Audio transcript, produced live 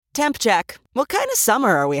Temp check. What kind of summer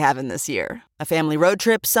are we having this year? A family road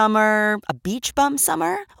trip summer? A beach bum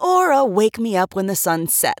summer? Or a wake me up when the sun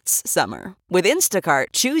sets summer? With Instacart,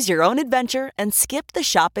 choose your own adventure and skip the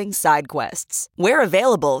shopping side quests. Where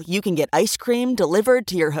available, you can get ice cream delivered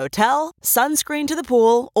to your hotel, sunscreen to the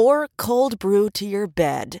pool, or cold brew to your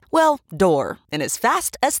bed. Well, door, in as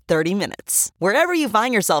fast as 30 minutes. Wherever you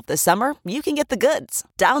find yourself this summer, you can get the goods.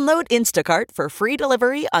 Download Instacart for free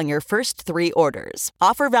delivery on your first 3 orders.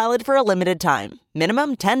 Offer valid for a limited time.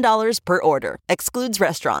 Minimum $10 per order. Excludes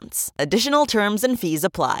restaurants. Additional terms and fees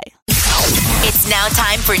apply. It's now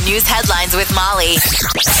time for news headlines with Molly.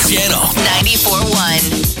 Channel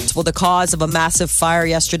 94.1. Well, the cause of a massive fire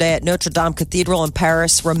yesterday at Notre Dame Cathedral in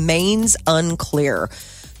Paris remains unclear.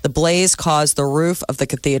 The blaze caused the roof of the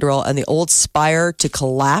cathedral and the old spire to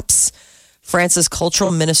collapse. France's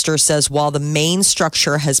cultural minister says while the main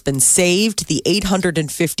structure has been saved, the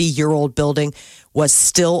 850-year-old building was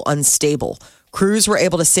still unstable. Crews were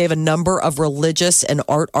able to save a number of religious and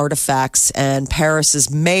art artifacts, and Paris's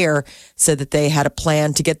mayor said that they had a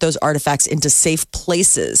plan to get those artifacts into safe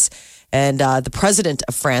places. And the president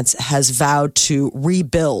of France has vowed to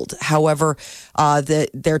rebuild. However,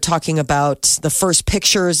 they're talking about the first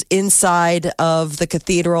pictures inside of the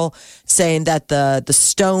cathedral, saying that the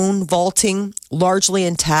stone vaulting largely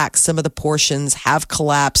intact. Some of the portions have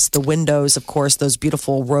collapsed. The windows, of course, those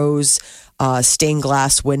beautiful rose stained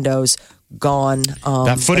glass windows, gone.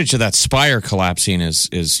 That footage of that spire collapsing is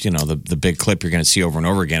the big clip you're going to see over and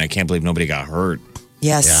over again. I can't believe nobody got hurt.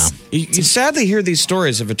 Yes. Yeah. You sadly hear these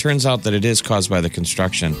stories if it turns out that it is caused by the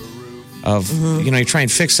construction of, you try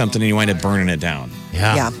and fix something and you wind up burning it down.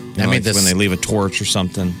 Yeah. I mean, when they leave a torch or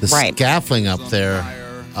something. The scaffolding up there.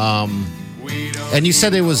 And you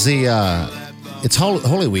said it was it's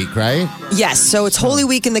Holy Week, right? Yes. So it's Holy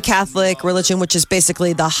Week in the Catholic religion, which is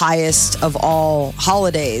basically the highest of all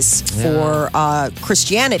holidays for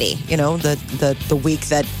Christianity. You know, the week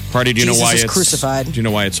that Party, do you Jesus know why was it's crucified. Do you know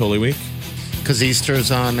why it's Holy Week? Because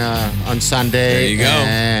Easter's on Sunday. There you go.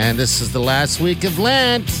 And this is the last week of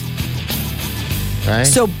Lent. Right?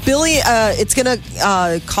 So it's going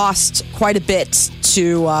to cost quite a bit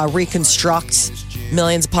to reconstruct.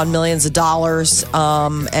 Millions upon millions of dollars,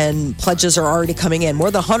 and pledges are already coming in.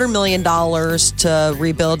 More than $100 million to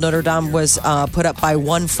rebuild Notre Dame was put up by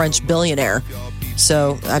one French billionaire.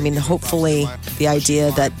 So, I mean, hopefully the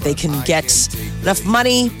idea that they can get enough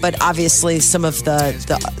money, but obviously some of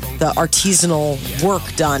the artisanal work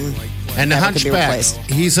done. And the Hunchback,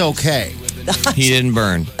 he's okay. He didn't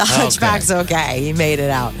burn. The Hunchback's okay. He made it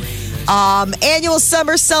out. Annual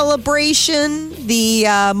summer celebration.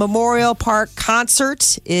 The Memorial Park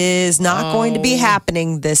concert is not going to be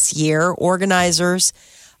happening this year. Organizers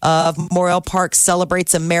of Memorial Park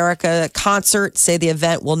Celebrates America concert say the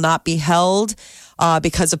event will not be held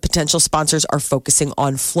because of potential sponsors are focusing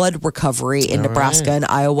on flood recovery in Nebraska and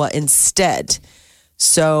Iowa instead.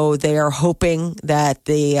 So they are hoping that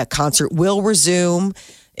the concert will resume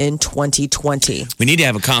in 2020. We need to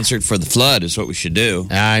have a concert for the flood is what we should do.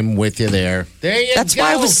 I'm with you there. That's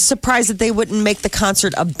why I was surprised that they wouldn't make the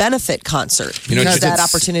concert a benefit concert. That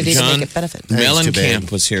opportunity to make it benefit.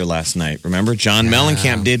 Mellencamp was here last night. Remember? John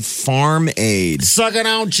Mellencamp did Farm Aid. Sucking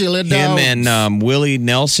out chili dogs. Him and Willie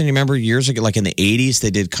Nelson, you remember years ago, like in the 80s,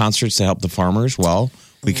 they did concerts to help the farmers. Well,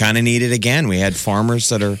 we kind of need it again. We had farmers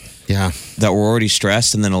that were already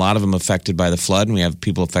stressed, and then a lot of them affected by the flood, and we have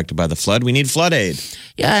people affected by the flood. We need flood aid.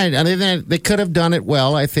 Yeah, and they could have done it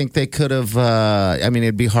well. I think they could have,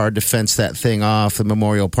 it'd be hard to fence that thing off the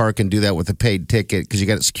Memorial Park and do that with a paid ticket because you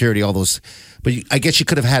got security, all those. But I guess you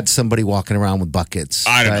could have had somebody walking around with buckets.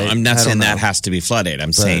 I don't know. I'm not saying that has to be flood aid.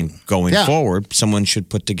 I'm saying going forward, someone should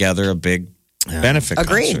put together a big benefit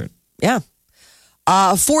concert. Yeah.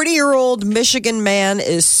 A 40-year-old Michigan man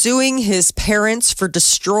is suing his parents for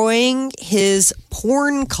destroying his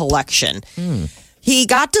porn collection. He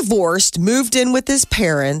got divorced, moved in with his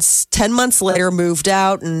parents, 10 months later moved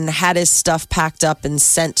out and had his stuff packed up and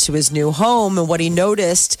sent to his new home. And what he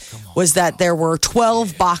noticed was that there were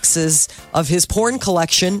 12 boxes of his porn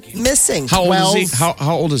collection missing. How old is he?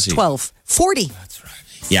 How old is he? 12. 40. That's right.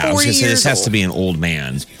 Yeah, I was going to say this has to be an old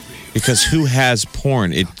man. Because who has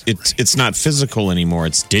porn? It's not physical anymore.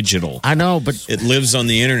 It's digital. I know, but it lives on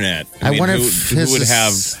the internet. I wonder who would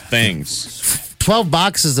have things. 12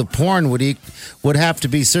 boxes of porn would have to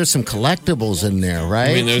be. There's some collectibles in there,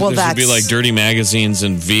 right? I mean, there would be like dirty magazines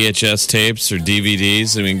and VHS tapes or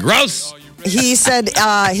DVDs. I mean, gross. He said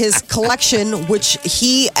his collection, which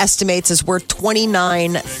he estimates is worth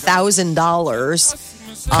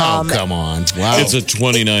 $29,000. come on. Wow. It's a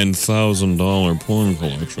 $29,000 porn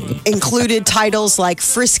collection. Included titles like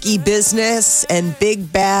Frisky Business and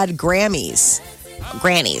Big Bad Grannies.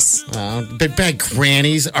 Big Bad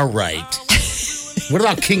Grannies are right. What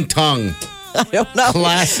about King Tongue? I don't know.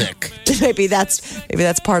 Classic. Maybe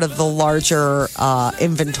that's part of the larger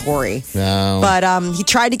inventory. No. But he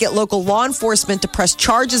tried to get local law enforcement to press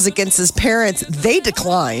charges against his parents. They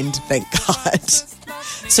declined, thank God.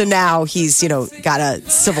 So now he's, got a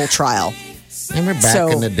civil trial. Remember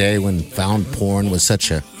back in the day when found porn was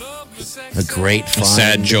such a great find?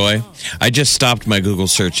 Sad joy. I just stopped my Google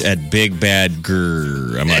search at Big Bad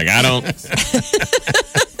Grr. I'm like, I don't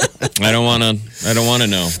want to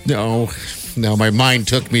know. No, my mind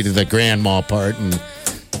took me to the grandma part and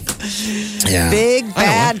Big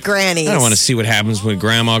Bad Grannies. I don't want to see what happens when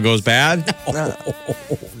grandma goes bad.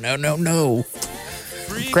 No.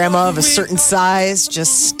 Grandma of a certain size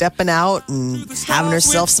just stepping out and having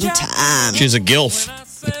herself some time. She's a gilf.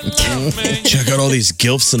 Check out all these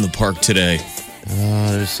gilfs in the park today.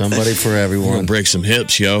 There's somebody for We're everyone. gonna break some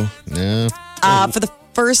hips, yo. Yeah. For the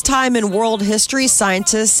first time in world history,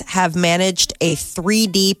 scientists have managed a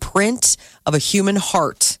 3D print of a human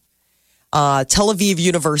heart. Tel Aviv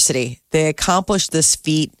University. They accomplished this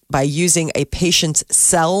feat by using a patient's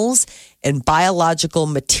cells and biological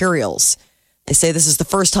materials. They say this is the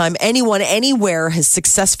first time anyone anywhere has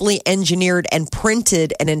successfully engineered and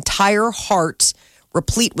printed an entire heart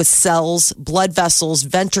replete with cells, blood vessels,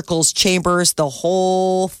 ventricles, chambers, the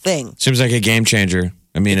whole thing. Seems like a game changer.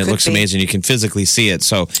 I mean, it could looks be. amazing. You can physically see it.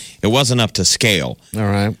 So it wasn't up to scale. All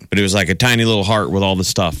right. But it was like a tiny little heart with all the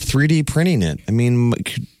stuff. 3D printing it. I mean,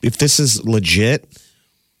 if this is legit,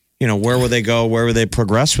 where would they go? Where would they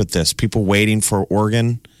progress with this? People waiting for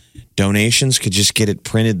organ donations could just get it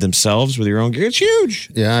printed themselves with your own. It's huge.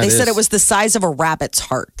 Yeah, They said it was the size of a rabbit's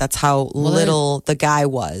heart. That's how little the guy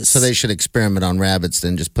was. So they should experiment on rabbits,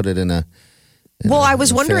 then just put it in a. Well, I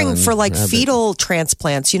was wondering failing for like rabbit. fetal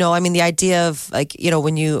transplants, the idea of like,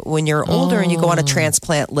 when you're older and you go on a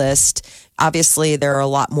transplant list, obviously there are a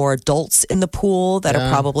lot more adults in the pool that are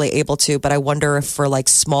probably able to, but I wonder if for like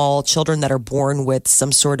small children that are born with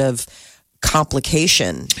some sort of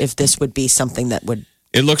complication, if this would be something that would.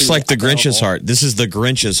 It looks like the available. Grinch's heart. This is the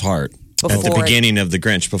Grinch's heart at the Before it- beginning of the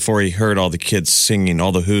Grinch, before he heard all the kids singing,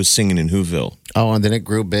 all the Who's singing in Whoville. Oh, and then it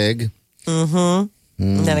grew big.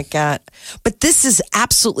 And then it got, but this is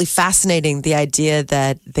absolutely fascinating. The idea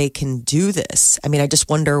that they can do this. I mean, I just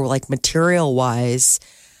wonder, like material wise,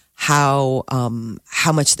 how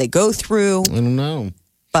much they go through. I don't know.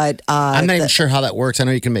 But I'm not even sure how that works. I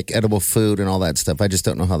know you can make edible food and all that stuff. I just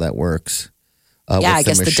don't know how that works. yeah, I with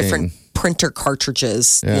guess the machine. different printer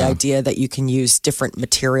cartridges. The Yeah. idea that you can use different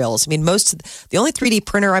materials. I mean, the only 3D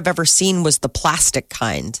printer I've ever seen was the plastic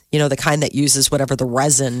kind. The kind that uses whatever the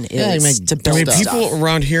resin is Yeah, you make- to build stuff. People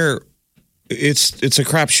around here, it's a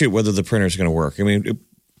crapshoot whether the printer's going to work. I mean,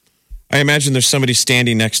 I imagine there's somebody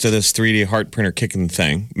standing next to this 3D heart printer kicking the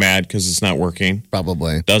thing, mad because it's not working.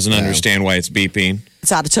 Probably. Doesn't understand why it's beeping.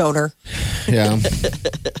 It's out of toner. Yeah.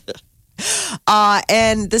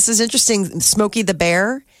 And this is interesting. Smokey the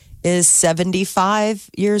Bear is 75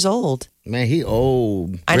 years old. Man, he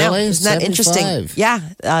old. I know. Really? Isn't that interesting? 75?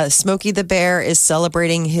 Yeah. Smokey the Bear is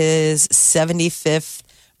celebrating his 75th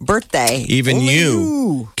birthday. Even Only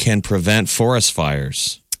you can prevent forest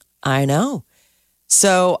fires. I know.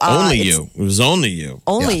 So Only it's- you. It was only you.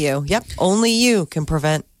 Only you. Yep. Only you can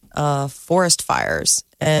prevent forest fires.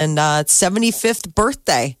 And it's 75th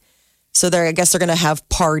birthday. So I guess they're going to have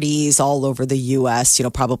parties all over the U.S.,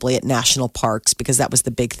 probably at national parks, because that was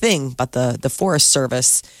the big thing about the Forest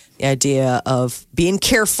Service, the idea of being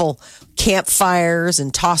careful, campfires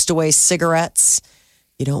and tossed away cigarettes.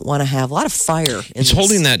 You don't want to have a lot of fire. He's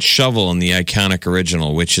holding that shovel in the iconic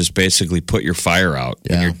original, which is basically put your fire out.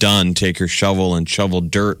 When Yeah. you're done, take your shovel and shovel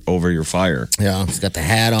dirt over your fire. Yeah, he's got the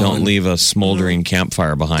hat on. Don't leave a smoldering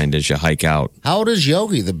campfire behind as you hike out. How old is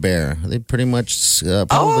Yogi the Bear? Are they pretty much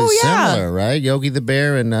probably yeah. similar, right? Yogi the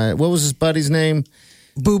Bear and what was his buddy's name?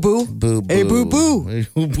 Boo Boo. Boo Boo. Hey, Boo Boo. Hey,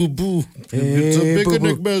 Boo Boo. It's a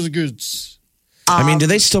picnic basket. I mean, do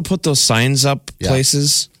they still put those signs up Yeah.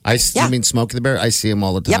 places? You mean Smokey the Bear? I see him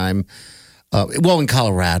all the time. Well, in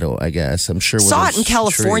Colorado, I guess. I'm sure. Saw it in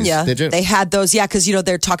California. Trees. Did you? They had those, because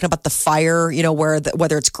they're talking about the fire,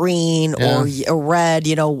 whether it's green or red,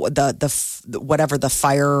 whatever the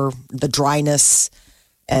fire, the dryness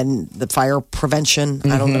and the fire prevention.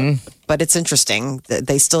 I don't know, but it's interesting that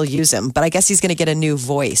they still use him. But I guess he's going to get a new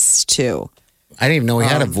voice too. I didn't even know he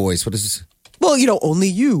had a voice. What is? Well, only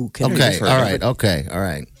you can. Okay, all right, okay, all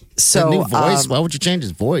right. So a new voice. Why would you change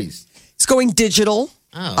his voice? it's going digital.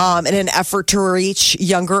 in an effort to reach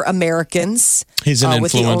younger Americans. He's an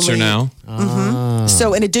influencer now.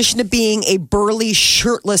 So in addition to being a burly,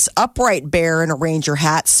 shirtless, upright bear in a ranger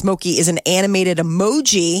hat, Smokey is an animated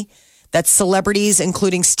emoji that celebrities,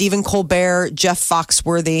 including Stephen Colbert, Jeff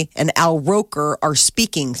Foxworthy, and Al Roker, are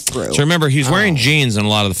speaking through. So remember, he's wearing jeans in a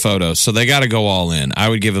lot of the photos, so they got to go all in. I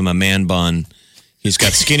would give him a man bun. He's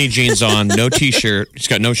got skinny jeans on, no T-shirt. He's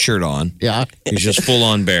got no shirt on. Yeah. He's just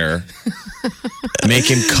full-on bear. Make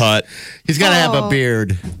him cut. He's got to have a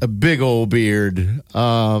beard, a big old beard.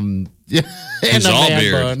 Yeah, He's all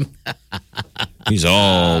beard. He's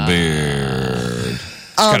all beard.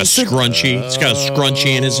 He's got a scrunchie. He's got a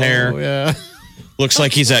scrunchie in his hair. Yeah. Looks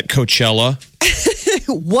like he's at Coachella.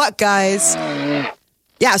 What, guys?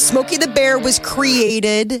 Yeah, Smokey the Bear was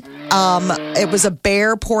created. It was a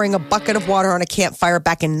bear pouring a bucket of water on a campfire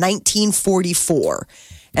back in 1944.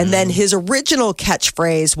 And then his original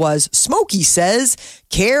catchphrase was, Smokey says,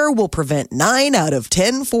 care will prevent 9 out of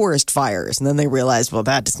 10 forest fires. And then they realized, well,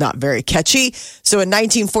 that's not very catchy. So in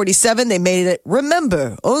 1947, they made it,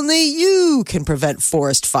 remember, only you can prevent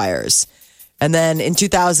forest fires. And then in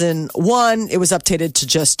 2001, it was updated to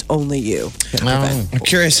just only you can prevent I'm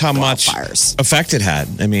curious how much fires. effect it had.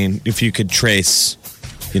 I mean, if you could trace,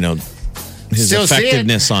 his Still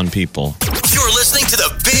effectiveness on people. You're listening to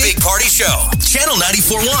the Big Party Show, Channel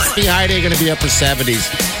 94.1. High day going to be upper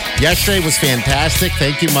 70s. Yesterday was fantastic.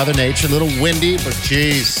 Thank you, Mother Nature. A little windy, but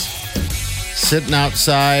geez. Sitting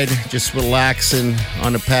outside, just relaxing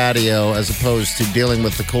on the patio as opposed to dealing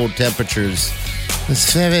with the cold temperatures. It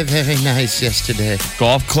was very, very nice yesterday.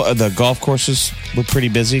 The golf courses were pretty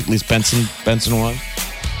busy. At least Benson won.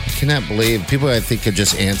 I cannot believe people, I think, are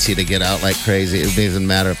just antsy to get out like crazy. It doesn't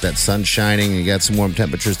matter if that sun's shining and you got some warm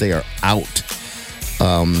temperatures, they are out.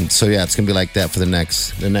 So yeah, it's gonna be like that for the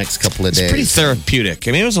next couple of days. It's pretty therapeutic.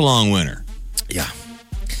 I mean, it was a long winter. Yeah.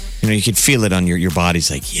 You could feel it on your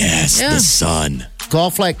body's like, yes, the sun.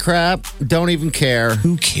 Golf like crap. Don't even care.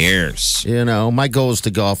 Who cares? My goal is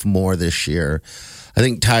to golf more this year. I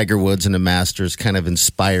think Tiger Woods and the Masters kind of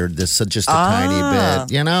inspired this just a tiny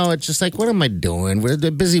bit. It's just like, what am I doing? We're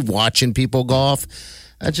busy watching people golf.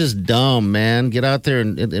 That's just dumb, man. Get out there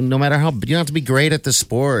and no matter how, you don't have to be great at the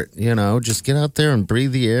sport. Just get out there and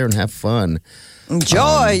breathe the air and have fun.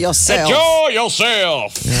 Enjoy yourself. Enjoy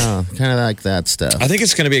yourself. Yeah, kind of like that stuff. I think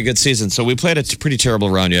it's going to be a good season. So we played a pretty terrible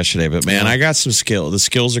round yesterday, but man, I got some skill. The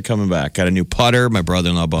skills are coming back. Got a new putter. My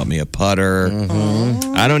brother-in-law bought me a putter.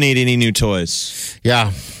 Mm-hmm. I don't need any new toys.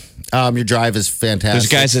 Yeah. Your drive is fantastic.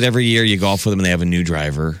 There's guys that every year you golf with them and they have a new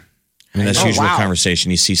driver. I mean, that's usually a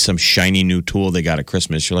conversation. You see some shiny new tool they got at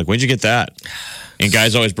Christmas. You're like, where'd you get that? And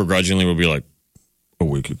guys always begrudgingly will be like, a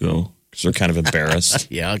week ago. Because they're kind of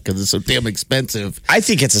embarrassed. Yeah, because it's so damn expensive. I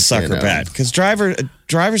think it's a sucker bet. Because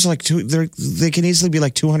drivers like they can easily be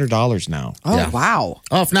like $200 now. Oh, yeah. Wow.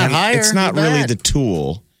 Oh, if not higher. It's not really the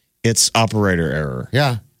tool. It's operator error.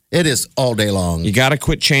 Yeah. It is all day long. You got to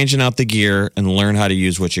quit changing out the gear and learn how to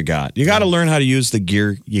use what you got. You got to learn how to use the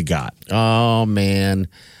gear you got. Oh, man.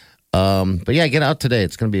 But yeah, get out today.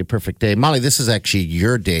 It's going to be a perfect day. Molly, this is actually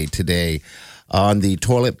your day today. On the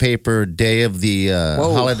toilet paper day of the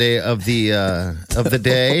holiday of the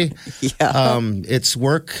day. Yeah. It's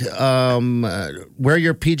work. Wear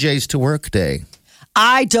your PJs to work day.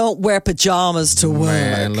 I don't wear pajamas to work.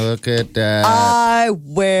 Man, look at that. I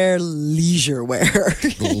wear leisure wear.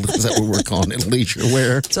 Is that what we're calling it? Leisure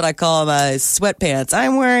wear? That's what I call my sweatpants.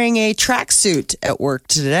 I'm wearing a tracksuit at work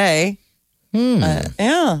today.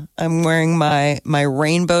 Yeah, I'm wearing my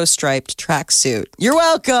rainbow striped tracksuit. You're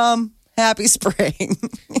welcome. Happy spring.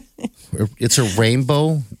 It's a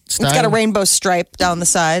rainbow style? It's got a rainbow stripe down the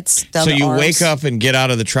sides. Down so the you arms. wake up and get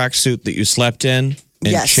out of the tracksuit that you slept in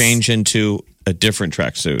and change into a different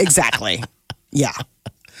tracksuit. Exactly. Yeah.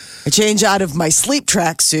 I change out of my sleep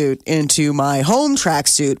tracksuit into my home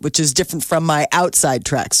tracksuit, which is different from my outside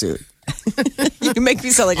tracksuit. You make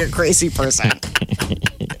me sound like a crazy person.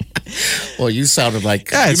 Well, you sounded like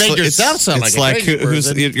you made yourself sound like a crazy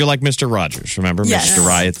person. You're like Mr. Rogers. Remember Mr.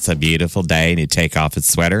 Rogers? It's a beautiful day, and he'd take off his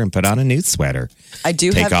sweater and put on a new sweater. I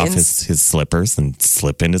do take off his slippers and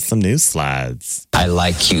slip into some new slides. I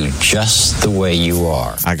like you just the way you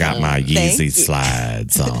are. I got my Yeezy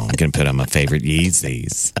slides on. I'm gonna put on my favorite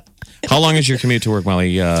Yeezys. How long is your commute to work,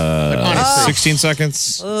 Molly? 16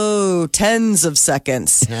 seconds? Oh, tens of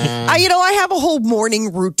seconds. I have a whole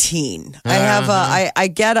morning routine. I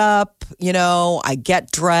get up, I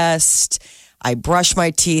get dressed. I brush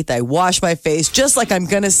my teeth. I wash my face just like I'm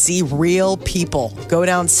going to see real people. Go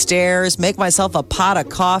downstairs, make myself a pot of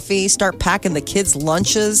coffee, start packing the kids'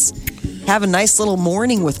 lunches, have a nice little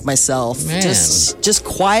morning with myself. Man. Just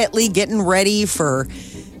quietly getting ready for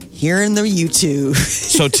hearing the YouTube.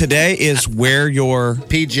 So today is wear your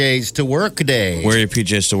PJs to work day. Wear your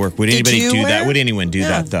PJs to work. Would Did anybody you do wear? that? Would anyone do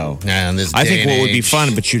that though? Nah, in this I day think and what would be age.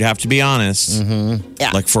 fun, but you'd have to be honest.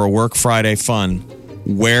 Yeah. Like for a work Friday fun,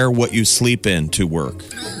 wear what you sleep in to work.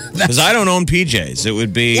 Because I don't own PJs. It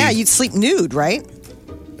would be. Yeah, you'd sleep nude, right?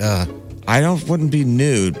 Wouldn't be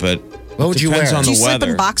nude, but What would you depends wear? on Do the you sleep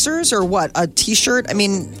weather. in boxers or what? A t-shirt? I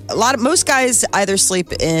mean, most guys either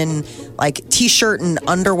sleep in like t-shirt and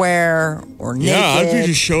underwear or naked. Yeah, I'd be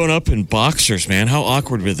just showing up in boxers, man. How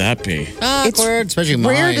awkward would that be? Awkward, especially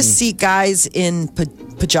mine. Rare to see guys in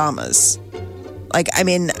pajamas. Like, I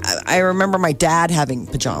mean, I remember my dad having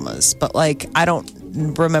pajamas, but like, I don't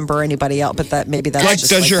remember anybody else. But that's Like, just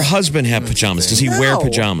does like, your husband have pajamas? Does he wear No.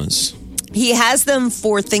 pajamas? He has them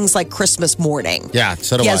for things like Christmas morning. Yeah,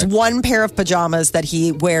 so do He I. has one pair of pajamas that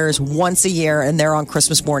he wears once a year, and they're on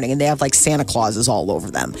Christmas morning, and they have like Santa Clauses all over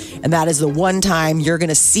them. And that is the one time you're going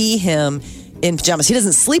to see him in pajamas. He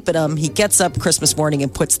doesn't sleep in them. He gets up Christmas morning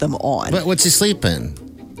and puts them on. But what's he sleep in?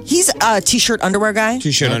 He's a t-shirt underwear guy.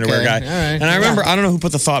 T-shirt underwear guy. all right. And I remember, I don't know who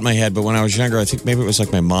put the thought in my head, but when I was younger, I think maybe it was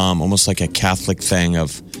like my mom, almost like a Catholic thing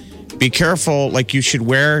of be careful, like you should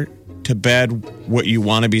wear to bed what you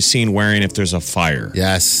want to be seen wearing if there's a fire.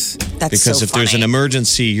 Yes. That's Because so if there's an funny.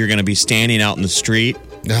 emergency, you're going to be standing out in the street.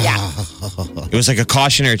 Yeah. It was like a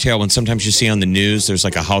cautionary tale when sometimes you see on the news there's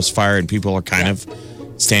like a house fire and people are kind of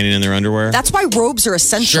standing in their underwear. That's why robes are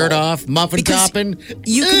essential. Shirt off, muffin Because topping.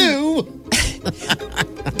 you can- Ew.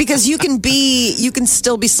 Because you can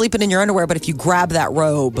still be sleeping in your underwear, but if you grab that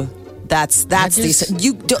robe, that's just- the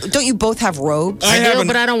you don't you both have robes? I have do, an-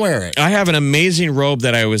 but I don't wear it. I have an amazing robe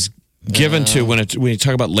that I was given to when you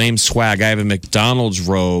talk about lame swag. I have a McDonald's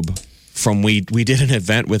robe from we did an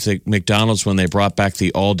event with the McDonald's when they brought back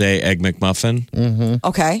the all-day Egg McMuffin.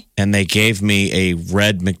 Okay. And they gave me a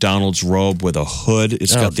red McDonald's robe with a hood.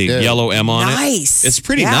 It's got the good. yellow M on it. Nice. It's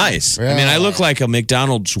pretty Yeah. nice. I mean, I look like a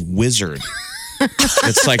McDonald's wizard.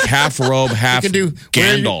 It's like half robe, half You can do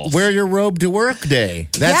Gandalf. wear your robe to work day.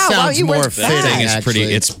 That Yeah, why don't sounds you wear more that? fitting. That thing is pretty.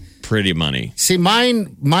 actually. It's pretty money. See,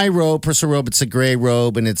 my robe, personal robe, it's a gray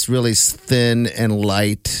robe, and it's really thin and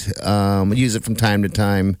light. I use it from time to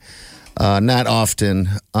time. Not often,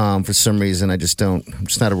 for some reason. I'm just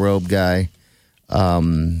not a robe guy.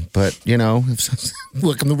 But, you know,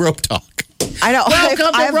 welcome to Robe Talk. I know. Welcome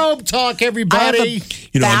I to have- Robe Talk, I have everybody.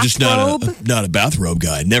 You know, I'm just Bathrobe? not a bathrobe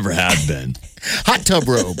guy. Never have been. Hot tub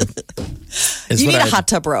robe. is You what need a I- hot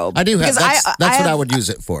tub robe. I do have. Because That's what I have- would use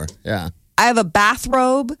it for. Yeah. I have a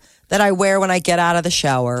bathrobe that I wear when I get out of the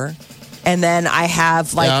shower. And then I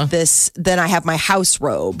have like Yeah. this, then I have my house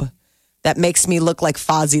robe that makes me look like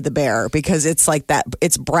Fozzie the Bear because it's like that.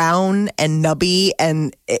 It's brown and nubby.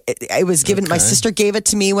 And it was given, my sister gave it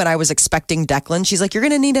to me when I was expecting Declan. She's like, you're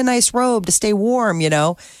going to need a nice robe to stay warm, you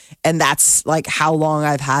know? And that's like how long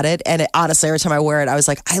I've had it. And honestly, every time I wear it, I was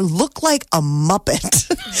like, I look like a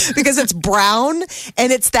Muppet because it's brown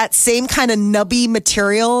and it's that same kind of nubby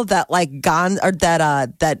material that like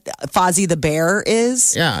that Fozzie the Bear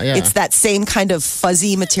is. Yeah, yeah. It's that same kind of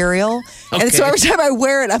fuzzy material. And so every time I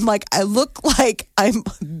wear it, I'm like, I look like I'm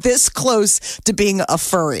this close to being a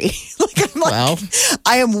furry. Like I'm like, Well.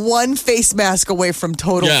 I am one face mask away from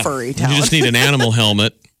total furry town. You just need an animal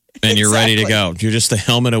helmet. And you're ready to go. You're just a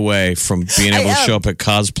helmet away from being able to show up at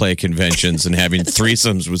cosplay conventions and having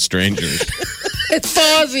threesomes with strangers. It's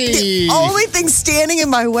Fozzie. Only thing standing in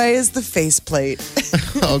my way is the faceplate.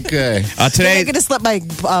 Okay. Then I Today can just let my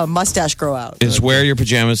mustache grow out. is wear your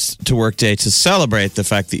pajamas to work day to celebrate the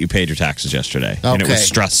fact that you paid your taxes yesterday. And it was Okay.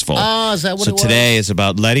 stressful. Oh, is that what so it was? today is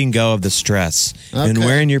about letting go of the stress and Okay.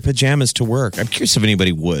 wearing your pajamas to work. I'm curious if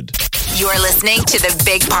anybody would. You're listening to the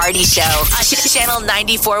Big Party Show on Channel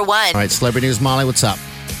 94.1. All right, celebrity news, Molly. What's up?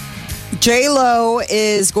 J-Lo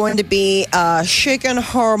is going to be shaking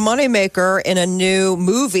her moneymaker in a new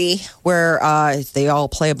movie where they all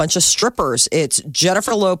play a bunch of strippers. It's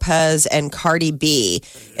Jennifer Lopez and Cardi B,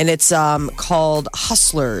 and it's called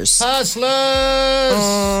Hustlers.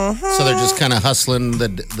 Hustlers. So they're just kind of hustling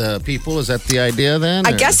the people. Is that the idea then?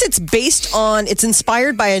 I or- guess it's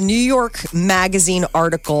inspired by a New York Magazine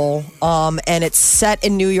article, and it's set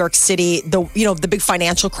in New York City. The big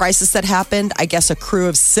financial crisis that happened. I guess a crew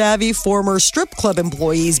of savvy former strip club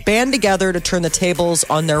employees band together to turn the tables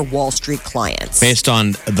on their Wall Street clients. Based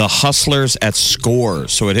on the Hustlers at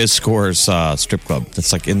Scores. So it is Scores strip club.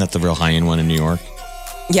 That's like, isn't that the real high-end one in New York?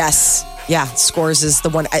 Yes. Yeah, Scores is the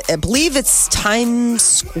one. I believe it's Times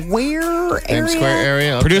Square area. Times Square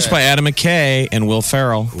area. Okay. Produced by Adam McKay and Will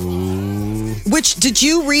Ferrell. Which, did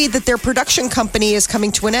you read that their production company is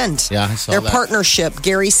coming to an end? Yeah, I saw their that. partnership,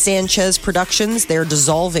 Gary Sanchez Productions, they're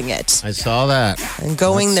dissolving it I saw that. and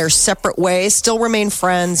going their separate ways. Still remain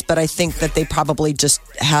friends, but I think that they probably just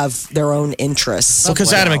have their own interests. Well,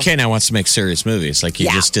 because Adam McKay now wants to make serious movies. Like he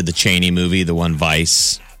just did the Cheney movie, the one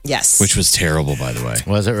Vice, Yes. which was terrible, by the way.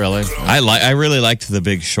 Was it really? I really liked The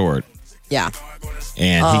Big Short, Yeah.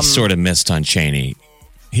 and he sort of missed on Cheney.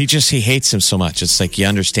 He hates him so much. It's like you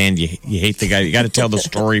understand you hate the guy. You got to tell the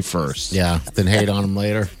story first. Yeah, then hate on him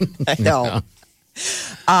later. I know.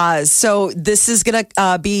 So this is going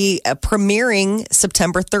to be premiering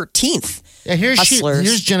September 13th. Yeah, here's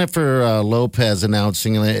Hustlers. Jennifer Lopez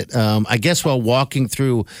announcing it. I guess while walking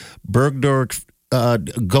through Bergdorf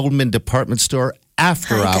Goldman department store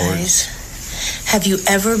after Hi, hours. guys. Have you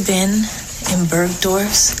ever been in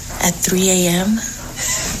Bergdorf's at 3 a.m.?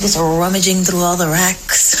 Just rummaging through all the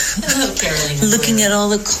racks, looking at all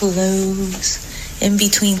the clothes, in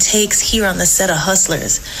between takes here on the set of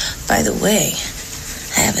Hustlers. By the way,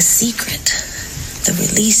 I have a secret. The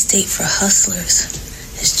release date for Hustlers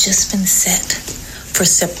has just been set for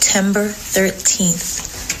September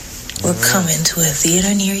 13th. We're coming to a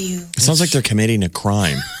theater near you. It sounds like they're committing a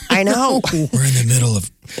crime. I know. We're in the middle of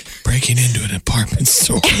breaking into an apartment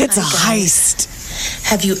store. It's a heist.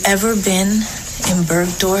 Have you ever been in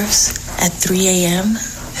Bergdorf's at 3 a.m.?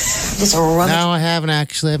 Just rummaging. No, I haven't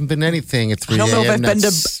been to anything at 3 I don't know if a.m. I've been to.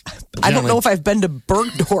 That's I don't know generally- if I've been to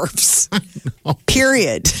Bergdorf's.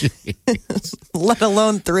 Period. Let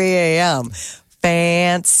alone 3 a.m.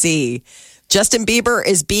 Fancy. Justin Bieber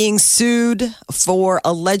is being sued for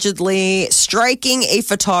allegedly striking a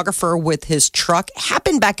photographer with his truck.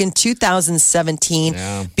 Happened back in 2017.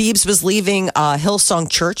 Yeah. Biebs was leaving Hillsong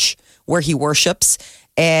Church, where he worships.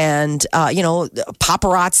 And,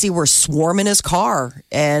 paparazzi were swarming his car.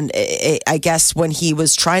 And I guess when he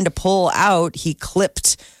was trying to pull out, he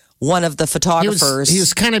clipped one of the photographers. He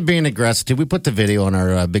was kind of being aggressive. We put the video on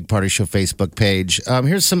our Big Party Show Facebook page.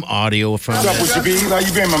 Here's some audio from What's up with you, B? How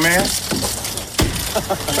you been, my man?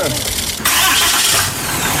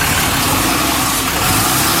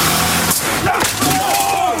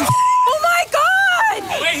 Oh my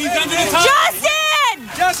God! Wait, he's under the top. Justin!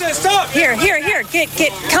 Justin, stop! Here,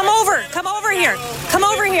 get, come over here. Come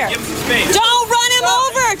over here. Give him some space. Don't run him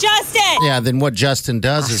over, Justin! Yeah, then what Justin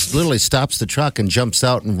does is literally stops the truck and jumps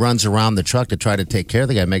out and runs around the truck to try to take care of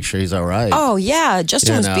the guy, make sure he's all right. Oh, yeah.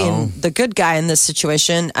 Justin You was know. being the good guy in this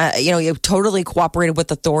situation. He totally cooperated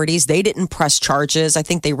with authorities. They didn't press charges. I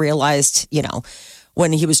think they realized,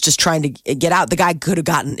 when he was just trying to get out, the guy could have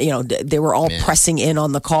gotten, they were all pressing in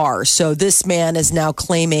on the car. So this man is now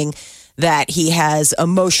claiming that he has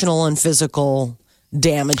emotional and physical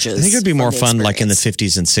damages. I think it would be more from fun, the like in the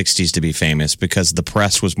experience. 50s and 60s, to be famous because the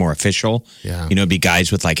press was more official. Yeah. It'd be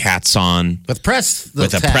guys with like hats on. With press,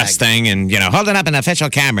 With a press thing and, holding up an official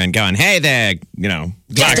camera and going, hey there,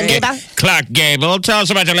 Justin Bieber? Clark Gable, tell us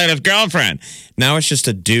about your latest girlfriend. Now it's just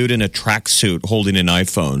a dude in a tracksuit holding an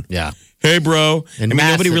iPhone. Yeah. Hey, bro. And nobody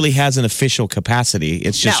massive. really has an official capacity.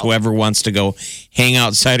 It's just No. whoever wants to go hang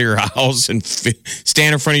outside of your house and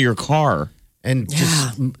stand in front of your car. And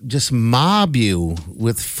just mob you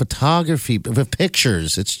with photography, with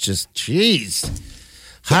pictures. It's just, jeez.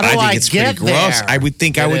 How do I, think it's get pretty gross. there? I would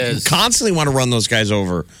think I It would is. constantly want to run those guys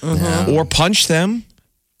over or punch them.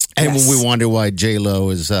 And Yes. we wonder why J-Lo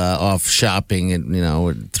is off shopping at,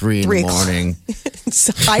 at 3 in the morning.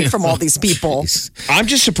 Hide from all these people. I'm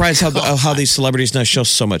just surprised how these celebrities now show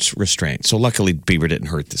so much restraint. So luckily Bieber didn't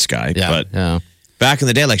hurt this guy. Yeah, But yeah. back in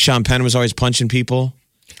the day, like Sean Penn was always punching people.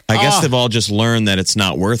 I guess Oh. they've all just learned that it's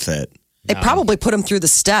not worth it. They probably put him through the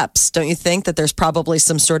steps. Don't you think that there's probably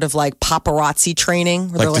some sort of like paparazzi training?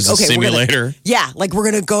 Where Like they're there's a we're gonna- simulator?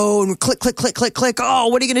 we're going to go and click. Oh,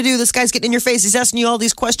 what are you going to do? This guy's getting in your face. He's asking you all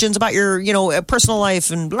these questions about your, personal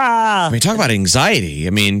life and blah. I mean, talk about anxiety.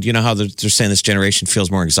 I mean, you know how they're saying this generation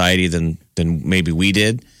feels more anxiety than maybe we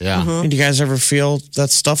did? Yeah. And do you guys ever feel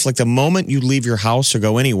that stuff? Like the moment you leave your house or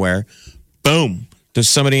go anywhere, boom, there's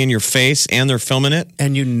somebody in your face and they're filming it.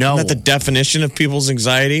 And Isn't that the definition of people's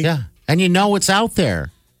anxiety? Yeah. And it's out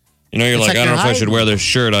there. You're It's like, like I don't know you're if I should hiding. wear this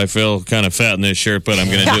shirt. I feel kind of fat in this shirt, but I'm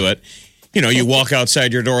going to do it. You walk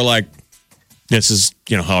outside your door like, this is,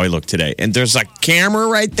 how I look today. And there's a camera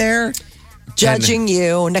right there. Judging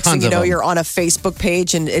you. Next thing tons you of know, them. you're on a Facebook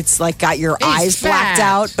page and it's like got your eyes blacked fat.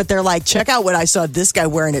 out. But they're like, check out what I saw this guy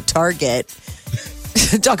wearing at Target.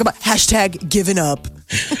 Talk about hashtag giving up.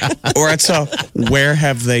 Or it's where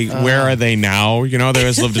are they now? They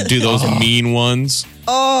always love to do those mean ones.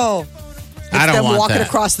 Oh, I don't them want walking that.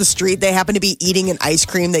 across the street. They happen to be eating an ice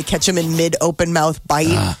cream. They catch them in mid-open mouth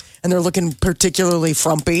bite, and they're looking particularly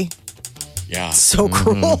frumpy. Yeah. So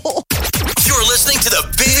cruel. You're listening to the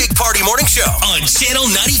Big Party Morning Show on Channel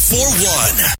 94.1.